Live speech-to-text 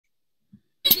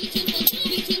All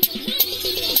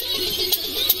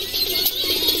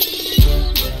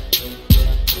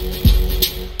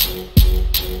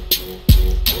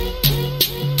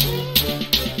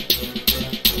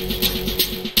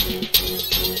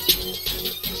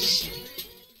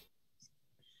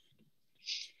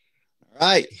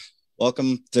right.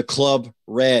 Welcome to Club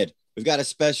Red. We've got a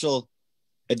special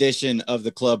edition of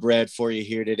the Club Red for you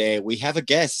here today. We have a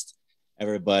guest,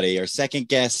 everybody. Our second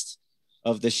guest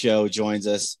of the show joins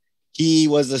us. He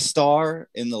was a star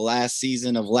in the last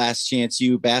season of Last Chance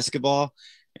U basketball,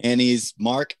 and he's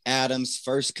Mark Adams'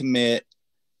 first commit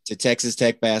to Texas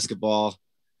Tech basketball.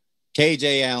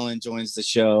 KJ Allen joins the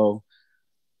show.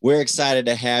 We're excited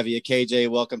to have you. KJ,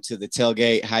 welcome to the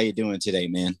Tailgate. How you doing today,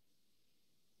 man?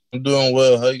 I'm doing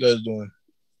well. How you guys doing?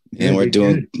 And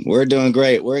we're doing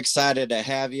great. We're excited to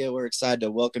have you. We're excited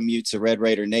to welcome you to Red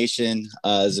Raider Nation.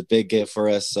 It's a big gift for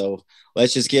us. So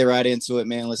let's just get right into it,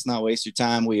 man. Let's not waste your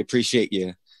time. We appreciate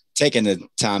you taking the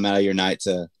time out of your night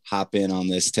to hop in on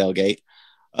this tailgate.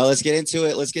 Let's get into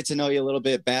it. Let's get to know you a little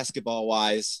bit basketball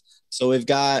wise. So we've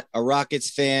got a Rockets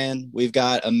fan, we've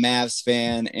got a Mavs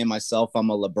fan, and myself, I'm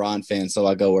a LeBron fan, so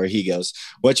I go where he goes.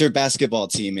 What's your basketball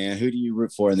team, man? Who do you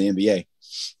root for in the NBA?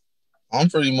 I'm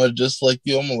pretty much just like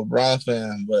you. I'm a LeBron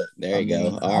fan, but there you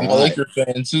go. I'm a Laker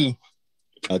fan too.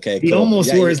 Okay, he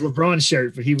almost wore his LeBron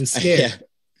shirt, but he was scared.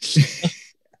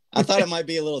 I thought it might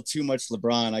be a little too much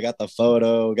LeBron. I got the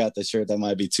photo, got the shirt. That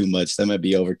might be too much. That might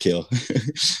be overkill.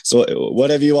 So what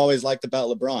have you always liked about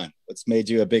LeBron? What's made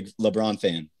you a big LeBron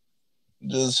fan?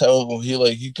 Just how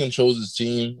he controls his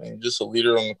team and just a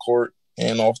leader on the court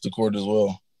and off the court as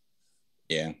well.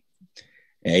 Yeah,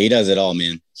 he does it all,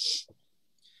 man.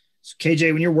 So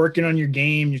KJ, when you're working on your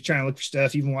game, you're trying to look for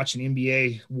stuff, even watching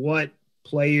NBA, what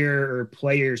player or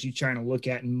players you trying to look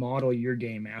at and model your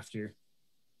game after?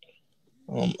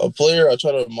 A player I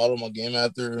try to model my game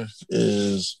after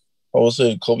is, I would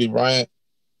say, Kobe Bryant.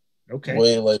 Okay.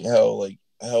 Way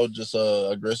how just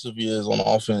aggressive he is on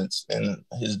offense and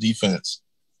his defense.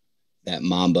 That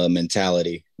Mamba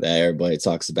mentality that everybody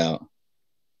talks about.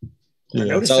 I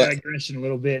noticed that aggression a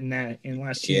little bit in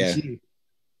last year.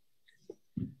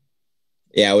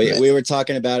 Yeah, we were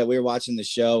talking about it. We were watching the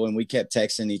show and we kept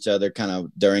texting each other kind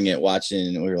of during it,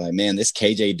 watching. And we were like, man, this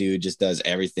KJ dude just does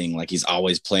everything. Like he's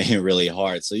always playing really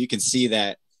hard. So you can see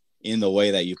that in the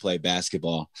way that you play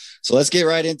basketball. So let's get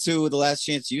right into the Last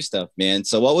Chance U stuff, man.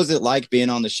 So what was it like being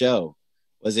on the show?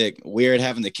 Was it weird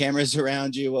having the cameras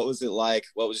around you? What was it like?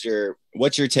 What's your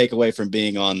takeaway from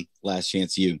being on Last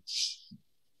Chance U?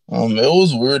 It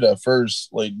was weird at first,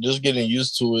 like just getting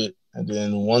used to it. And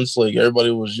then once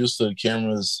everybody was used to the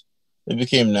cameras, it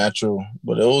became natural.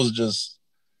 But it was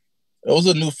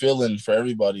a new feeling for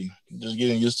everybody, just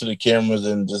getting used to the cameras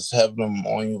and just having them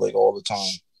on you all the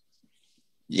time.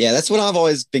 Yeah, that's what I've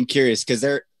always been curious, because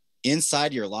they're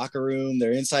inside your locker room,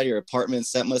 they're inside your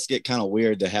apartments. That must get kind of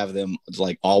weird to have them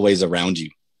always around you.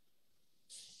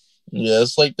 Yeah,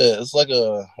 it's like that. It's like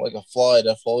a fly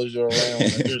that follows you around.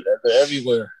 They're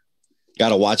everywhere. Got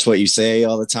to watch what you say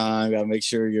all the time. Got to make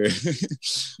sure you're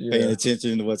paying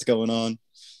attention to what's going on.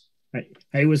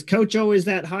 Hey, was Coach always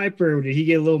that hyper, or did he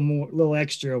get a little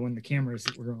extra when the cameras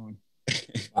were on?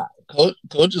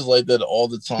 Coach is like that all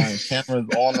the time. Cameras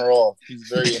on or off. He's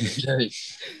very energetic.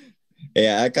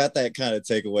 Yeah, I got that kind of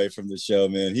takeaway from the show,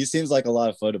 man. He seems like a lot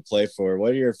of fun to play for.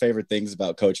 What are your favorite things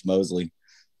about Coach Mosley?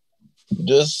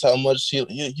 Just how much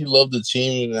he loved the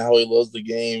team and how he loves the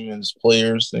game and his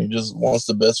players, and he just wants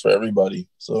the best for everybody.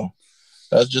 So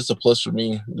that's just a plus for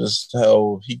me, just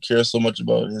how he cares so much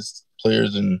about his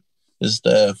players and his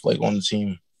staff on the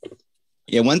team.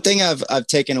 Yeah, one thing I've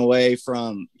taken away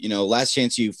from, Last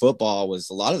Chance U football was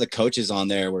a lot of the coaches on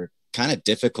there were kind of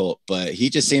difficult, but he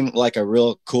just seemed like a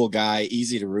real cool guy,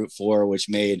 easy to root for, which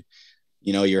made,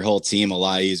 your whole team a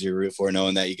lot easier to root for,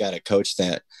 knowing that you got a coach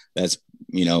that's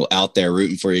out there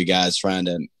rooting for you guys, trying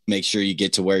to make sure you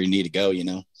get to where you need to go,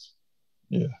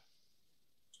 Yeah.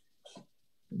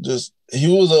 Just,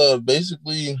 he was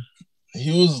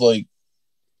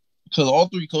because all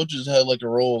three coaches had a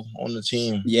role on the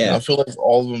team. Yeah. And I feel like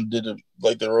all of them did it,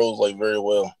 their roles very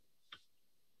well.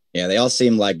 Yeah, they all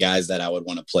seem like guys that I would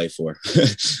want to play for.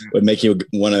 Would make you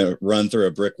want to run through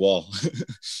a brick wall.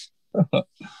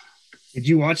 Did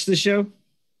you watch the show?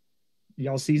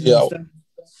 Y'all season and stuff?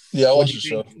 Yeah, I watched the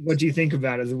show. What do you think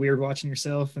about it? Is it weird watching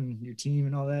yourself and your team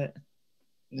and all that?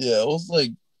 Yeah, it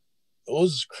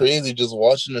was crazy just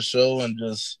watching the show and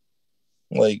just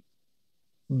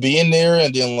being there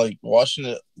and then watching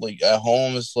it at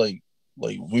home. It's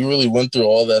we really went through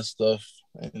all that stuff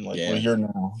and we're here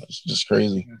now. It's just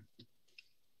crazy.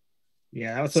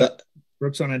 Yeah, that's what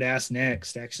Brooks wanted to ask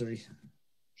next, actually.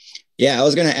 Yeah, I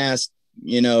was going to ask,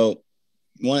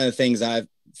 one of the things I've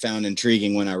found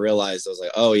intriguing when I realized, I was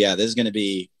like, oh, yeah, this is going to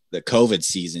be the COVID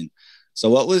season. So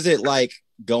what was it like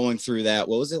going through that?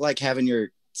 What was it like having your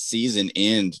season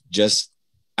end just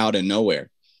out of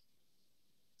nowhere?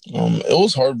 It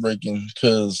was heartbreaking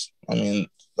because, that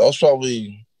was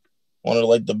probably one of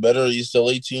like the better East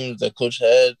LA teams that coach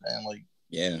had. And like,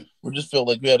 yeah, we just felt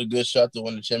like we had a good shot to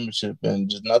win the championship, and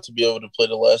just not to be able to play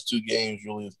the last two games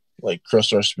really like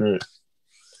crushed our spirit.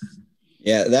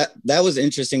 Yeah, that was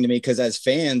interesting to me because as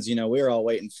fans, we were all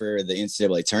waiting for the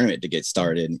NCAA tournament to get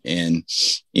started. And,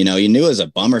 you knew it was a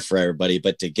bummer for everybody,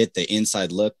 but to get the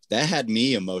inside look, that had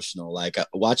me emotional. Like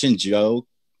watching Joe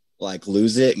like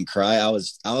lose it and cry. I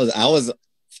was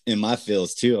in my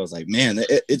feels too. I was like, man,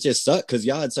 it just sucked because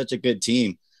y'all had such a good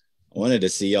team. I wanted to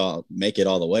see y'all make it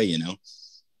all the way,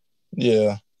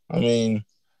 Yeah.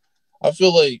 I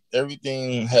feel like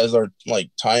everything has our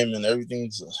like time, and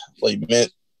everything's like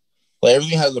meant, like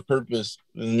everything has a purpose.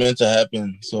 It's meant to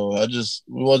happen. So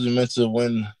we wasn't meant to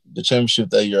win the championship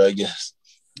that year, I guess.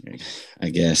 I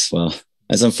guess. Well,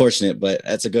 that's unfortunate, but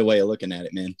that's a good way of looking at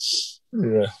it, man.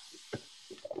 Yeah.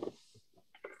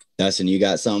 Dustin, you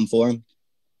got something for him?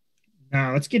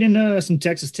 Now let's get into some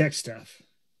Texas Tech stuff.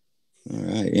 All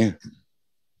right, yeah.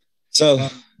 So,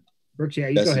 Brooks, yeah,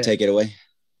 you Dustin, go ahead. take it away.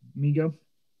 Me go?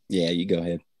 Yeah, you go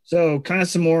ahead. So, kind of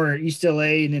some more East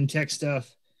LA and then Tech stuff.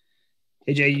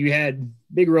 AJ, you had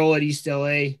big role at East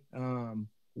LA.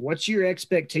 What's your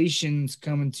expectations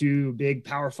coming to big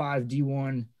Power 5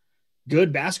 D1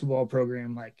 good basketball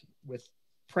program, like with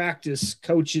practice,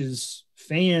 coaches,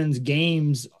 fans,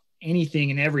 games,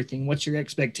 anything and everything? What's your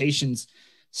expectations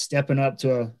stepping up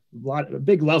to a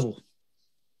big level?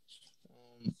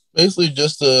 Basically,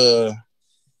 just give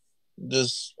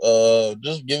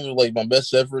it like my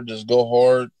best effort. Just go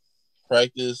hard,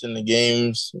 practice in the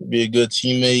games, be a good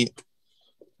teammate,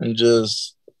 and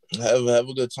just have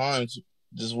a good time.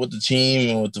 Just with the team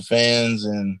and with the fans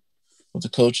and with the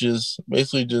coaches.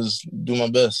 Basically, just do my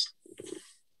best.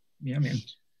 Yeah, man.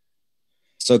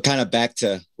 So kind of back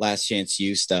to Last Chance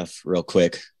U stuff real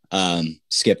quick.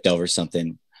 Skipped over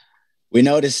something. We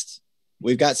noticed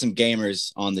we've got some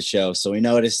gamers on the show. So we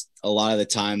noticed a lot of the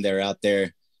time they're out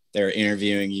there, they're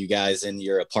interviewing you guys in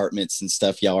your apartments and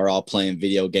stuff. Y'all are all playing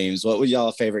video games. What was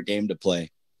y'all favorite game to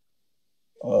play?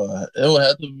 It would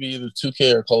have to be either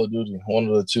 2K or Call of Duty, one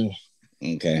of the two.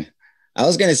 Okay. I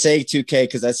was going to say 2K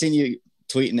because I seen you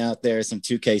tweeting out there some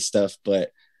 2K stuff,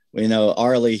 but we know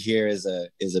Arlie here is a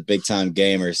big time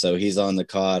gamer, so he's on the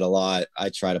COD a lot. I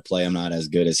try to play. I'm not as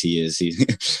good as he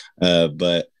is.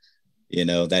 But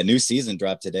that new season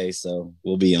dropped today, so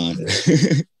we'll be on.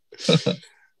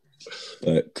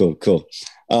 But cool.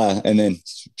 And then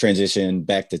transition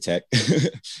back to Tech.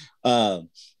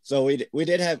 So we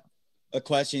did have a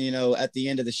question. At the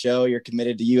end of the show, you're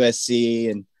committed to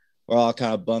USC, and we're all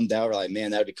kind of bummed out. We're like,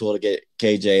 man, that'd be cool to get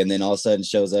KJ, and then all of a sudden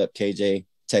shows up KJ,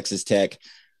 Texas Tech.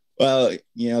 Well,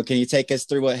 can you take us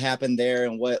through what happened there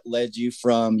and what led you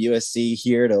from USC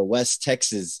here to West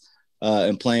Texas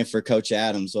and playing for Coach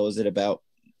Adams? What was it about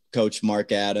Coach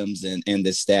Mark Adams and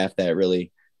the staff that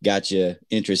really got you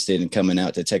interested in coming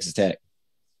out to Texas Tech?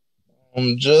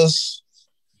 Just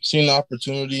seeing the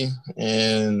opportunity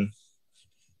and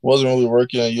wasn't really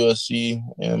working at USC.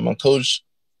 And my coach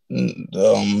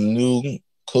knew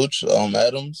Coach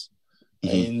Adams.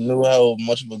 Mm-hmm. And he knew how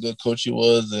much of a good coach he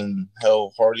was and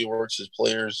how hard he works his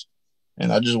players.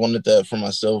 And I just wanted that for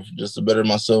myself, just to better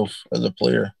myself as a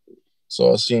player.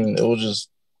 So I seen it was just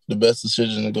the best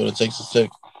decision to go to Texas Tech.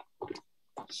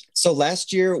 So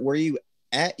last year, were you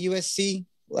at USC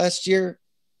last year?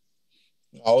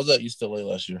 I was at East LA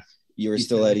last year. You were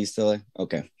still at East LA?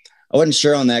 Okay. I wasn't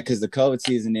sure on that because the COVID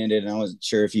season ended, and I wasn't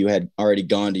sure if you had already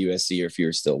gone to USC or if you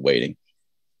were still waiting.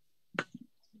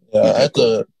 Yeah,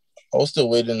 okay, I was still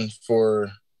waiting for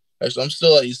 – actually, I'm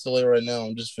still at East LA right now.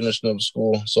 I'm just finishing up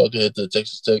school so I could hit the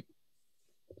Texas Tech.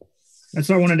 That's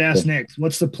what I wanted to ask next.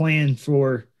 What's the plan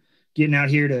for getting out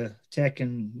here to Tech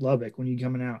and Lubbock when you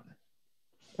coming out?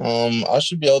 I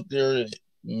should be out there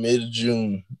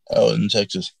mid-June out in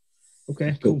Texas.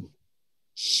 Okay, cool.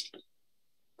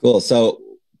 Cool. So,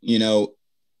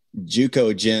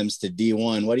 JUCO gyms to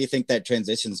D1, what do you think that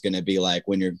transition is going to be like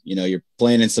when you're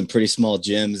playing in some pretty small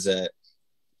gyms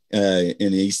in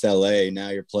East LA? Now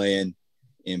you're playing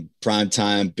in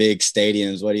primetime, big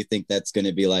stadiums. What do you think that's going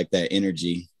to be like, that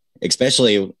energy,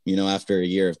 especially, after a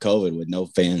year of COVID with no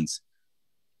fans?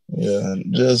 Yeah,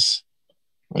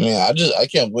 I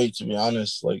can't wait, to be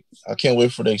honest. Like, I can't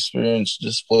wait for the experience,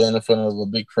 just playing in front of a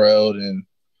big crowd and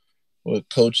with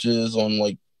coaches on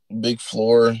like big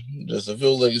floor. Just, I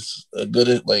feel like it's a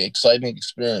good, like, exciting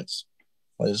experience.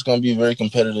 Like it's gonna be very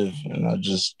competitive, and I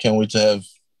just can't wait to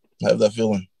have that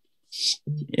feeling.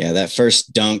 Yeah, that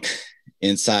first dunk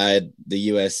inside the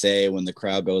USA when the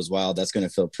crowd goes wild, that's gonna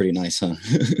feel pretty nice, huh?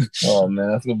 Oh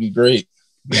man, that's gonna be great.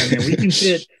 Yeah, man, we can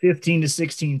fit 15 to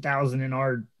 16,000 in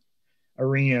our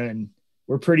arena, and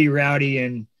we're pretty rowdy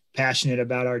and passionate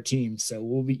about our team.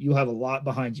 So you'll have a lot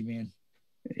behind you, man.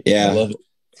 Yeah. I love it.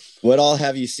 What all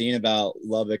have you seen about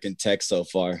Lubbock and Tech so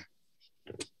far?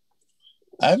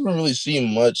 I haven't really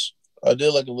seen much. I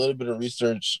did like a little bit of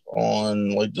research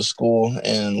on like the school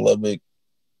and Lubbock,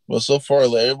 but so far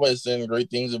like everybody's saying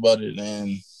great things about it,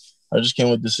 and I just can't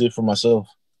wait to see it for myself.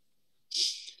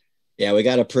 Yeah, we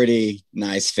got a pretty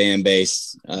nice fan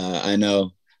base. I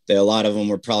know that a lot of them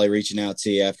were probably reaching out to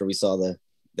you after we saw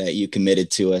that you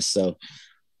committed to us. So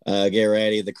get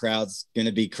ready. The crowd's going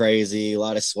to be crazy. A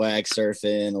lot of swag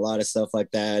surfing, a lot of stuff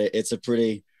like that. It's a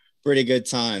pretty good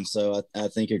time. So I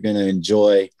think you're going to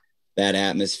enjoy that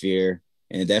atmosphere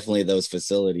and definitely those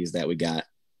facilities that we got.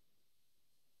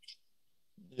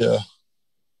 Yeah.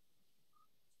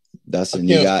 Dustin,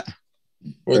 you got –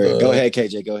 go ahead,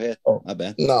 KJ. Go ahead. Oh, my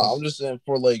bad. No, I'm just saying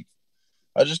for like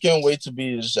I just can't wait to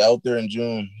be just out there in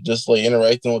June, just like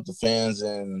interacting with the fans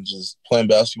and just playing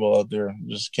basketball out there.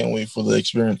 Just can't wait for the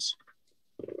experience.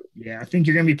 Yeah, I think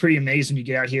you're going to be pretty amazed when you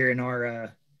get out here, and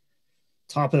our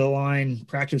top of the line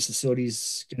practice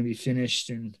facilities going to be finished.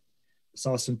 And I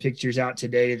saw some pictures out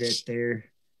today that they're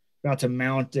about to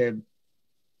mount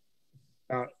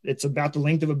it's about the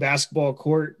length of a basketball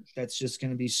court. That's just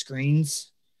going to be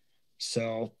screens.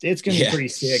 So it's going to be pretty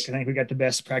sick. I think we got the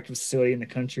best practice facility in the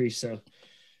country. So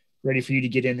ready for you to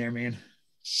get in there, man.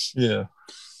 Yeah.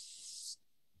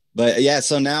 But yeah,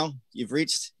 so now you've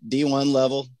reached D1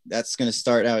 level. That's going to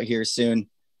start out here soon.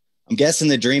 I'm guessing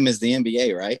the dream is the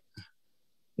NBA, right?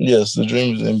 Yes, the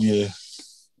dream is NBA.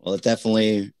 Well, it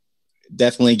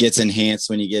definitely gets enhanced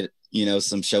when you get,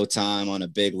 some showtime on a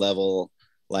big level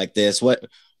like this. What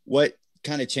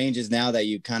kind of changes now that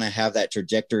you kind of have that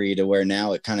trajectory to where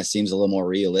now it kind of seems a little more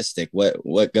realistic?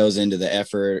 What goes into the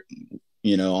effort,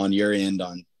 on your end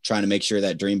on trying to make sure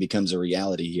that dream becomes a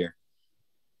reality here?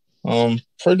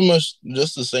 Pretty much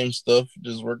just the same stuff,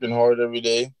 just working hard every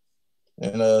day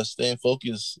and staying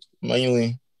focused,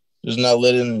 mainly just not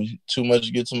letting too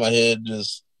much get to my head,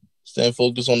 just staying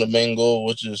focused on the main goal,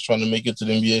 which is trying to make it to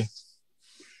the NBA.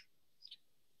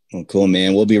 Well, cool,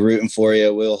 man. We'll be rooting for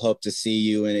you. We'll hope to see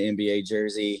you in an NBA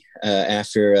jersey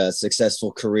after a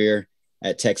successful career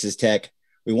at Texas Tech.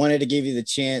 We wanted to give you the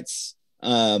chance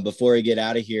before we get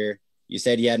out of here. You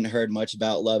said you hadn't heard much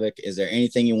about Lubbock. Is there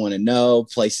anything you want to know?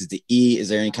 Places to eat? Is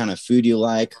there any kind of food you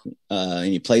like?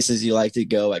 Any places you like to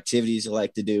go? Activities you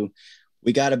like to do?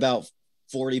 We got about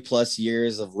 40 plus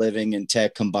years of living in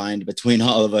Tech combined between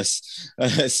all of us.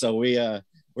 So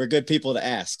we're good people to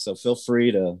ask. So feel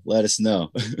free to let us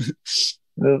know.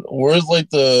 Where's like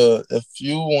if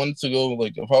you wanted to go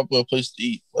like a popular place to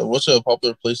eat, like what's a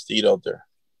popular place to eat out there?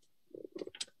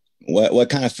 What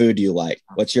kind of food do you like?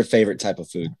 What's your favorite type of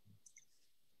food?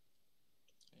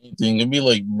 Anything. It'd be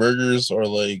like burgers or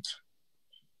like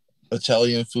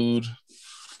Italian food.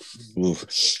 Ooh,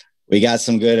 we got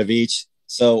some good of each.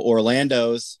 So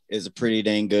Orlando's is a pretty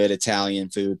dang good Italian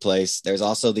food place. There's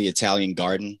also the Italian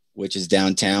Garden, which is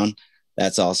downtown.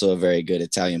 That's also a very good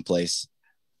Italian place.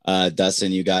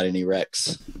 Dustin, you got any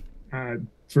recs?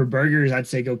 For burgers, I'd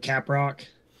say go Cap Rock.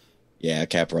 Yeah,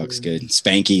 Cap Rock's good.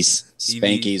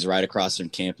 Spanky's right across from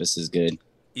campus is good.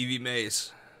 Evie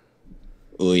Mays.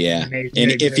 Oh yeah, and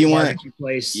if you want,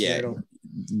 place, yeah,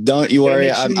 don't you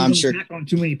worry. I'm sure. Pack on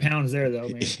too many pounds there, though,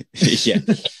 man.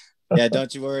 Yeah,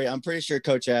 don't you worry. I'm pretty sure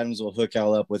Coach Adams will hook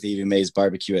y'all up with Evie Mays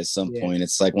barbecue at some point.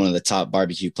 It's like one of the top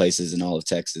barbecue places in all of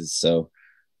Texas, so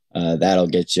that'll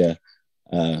get you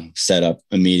set up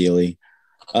immediately.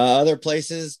 Other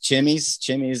places, Chimmy's.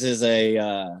 Chimmy's is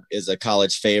a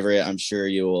college favorite. I'm sure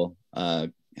you will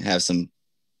have some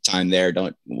time there.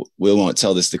 We won't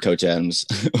tell this to Coach Adams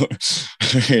or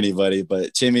anybody,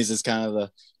 but Chimmy's is kind of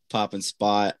the popping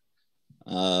spot.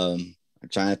 I'm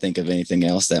trying to think of anything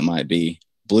else that might be.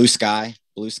 Blue Sky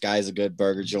is a good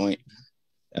burger joint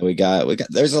that we got.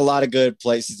 There's a lot of good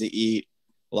places to eat.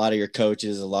 A lot of your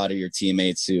coaches, a lot of your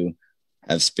teammates who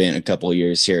have spent a couple of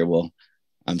years here will,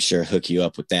 I'm sure, hook you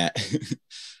up with that.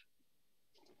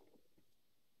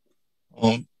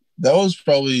 That was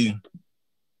probably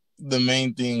the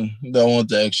main thing that I wanted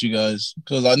to ask you guys,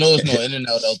 because I know there's no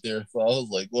In-N-Out out there. So I was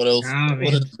like, what else?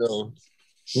 What is those?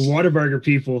 Whataburger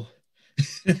people.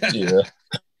 Yeah.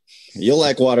 You'll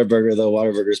like Whataburger, though.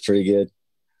 Whataburger's pretty good.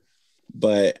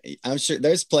 But I'm sure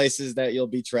there's places that you'll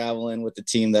be traveling with the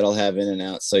team that'll have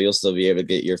In-N-Out, so you'll still be able to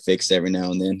get your fix every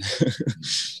now and then.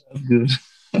 That's good.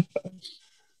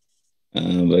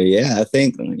 But yeah, I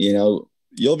think,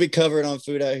 you'll be covered on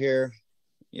food out here.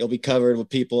 You'll be covered with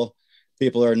people.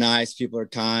 People are nice. People are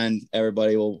kind.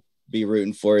 Everybody will be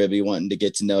rooting for you, be wanting to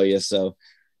get to know you. So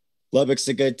Lubbock's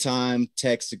a good time.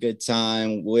 Tech's a good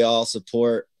time. We all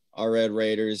support our Red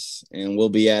Raiders, and we'll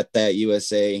be at that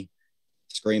USA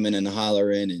screaming and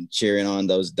hollering and cheering on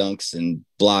those dunks and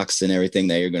blocks and everything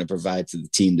that you're going to provide to the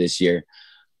team this year.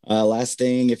 Last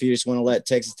thing, if you just want to let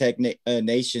Texas Tech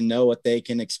Nation know what they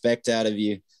can expect out of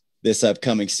you this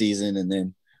upcoming season, and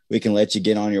then we can let you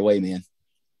get on your way, man.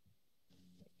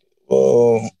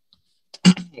 Well,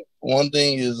 one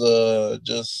thing is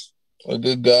just a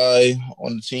good guy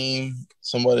on the team,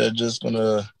 somebody that's just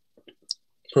gonna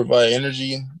provide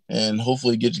energy and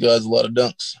hopefully get you guys a lot of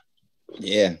dunks.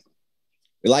 Yeah,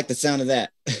 we like the sound of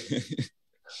that.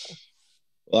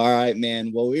 Well, all right,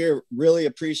 man. Well, we really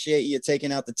appreciate you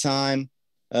taking out the time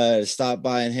to stop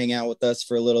by and hang out with us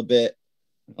for a little bit.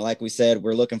 Like we said,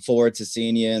 we're looking forward to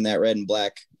seeing you in that red and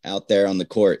black out there on the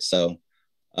court. So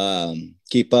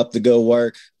keep up the good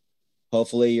work.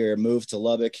 Hopefully your move to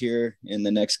Lubbock here in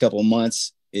the next couple of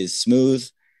months is smooth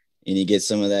and you get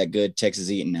some of that good Texas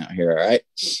eating out here. All right.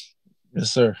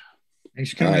 Yes, sir.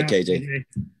 Thanks for coming all right, out, KJ.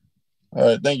 All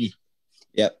right. Thank you.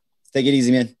 Yep. Take it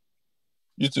easy, man.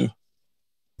 You too.